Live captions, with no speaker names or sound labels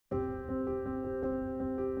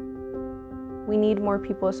We need more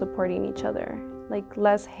people supporting each other, like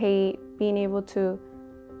less hate, being able to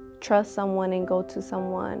trust someone and go to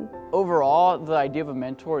someone. Overall, the idea of a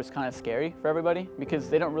mentor is kind of scary for everybody because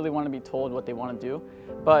they don't really want to be told what they want to do.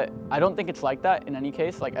 But I don't think it's like that in any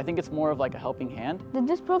case. Like, I think it's more of like a helping hand.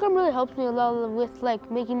 This program really helps me a lot with like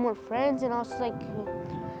making more friends and also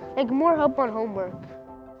like more help on homework.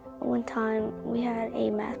 One time we had a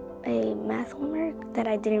math homework that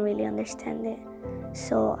I didn't really understand it.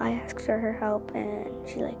 So I asked her help and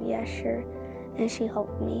she's like, yeah, sure. And she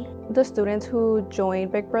helped me. The students who join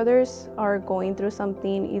Big Brothers are going through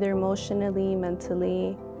something either emotionally,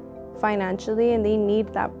 mentally, financially, and they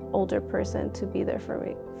need that older person to be there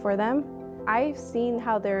for them. I've seen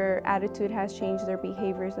how their attitude has changed, their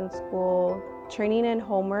behaviors in school. Turning in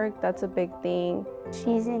homework, that's a big thing.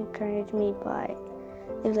 She's encouraged me by,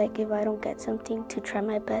 if I don't get something, to try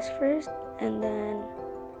my best first, and then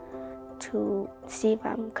to see if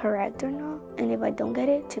I'm correct or not, and if I don't get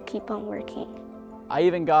it, to keep on working. I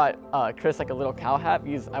even got Chris like a little cow hat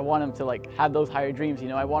because I want him to like have those higher dreams, you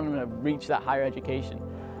know, I want him to reach that higher education.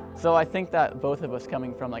 So I think that both of us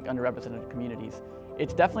coming from like underrepresented communities,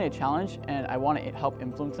 it's definitely a challenge, and I want to help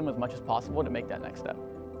influence them as much as possible to make that next step.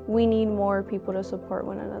 We need more people to support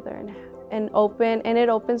one another and it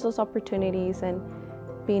opens those opportunities and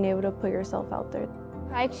being able to put yourself out there.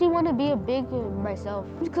 I actually want to be a big myself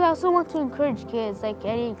because I also want to encourage kids like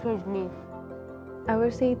Eddie encouraged me. I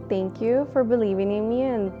would say thank you for believing in me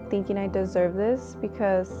and thinking I deserve this,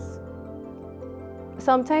 because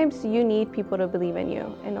sometimes you need people to believe in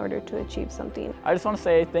you in order to achieve something. I just want to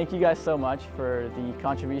say thank you guys so much for the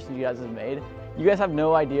contributions you guys have made. You guys have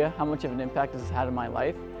no idea how much of an impact this has had in my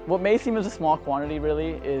life. What may seem as a small quantity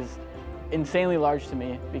really is insanely large to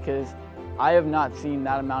me, because I have not seen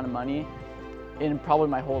that amount of money in probably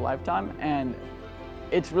my whole lifetime, and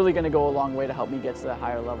it's really going to go a long way to help me get to that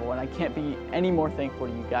higher level, and I can't be any more thankful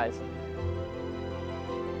to you guys.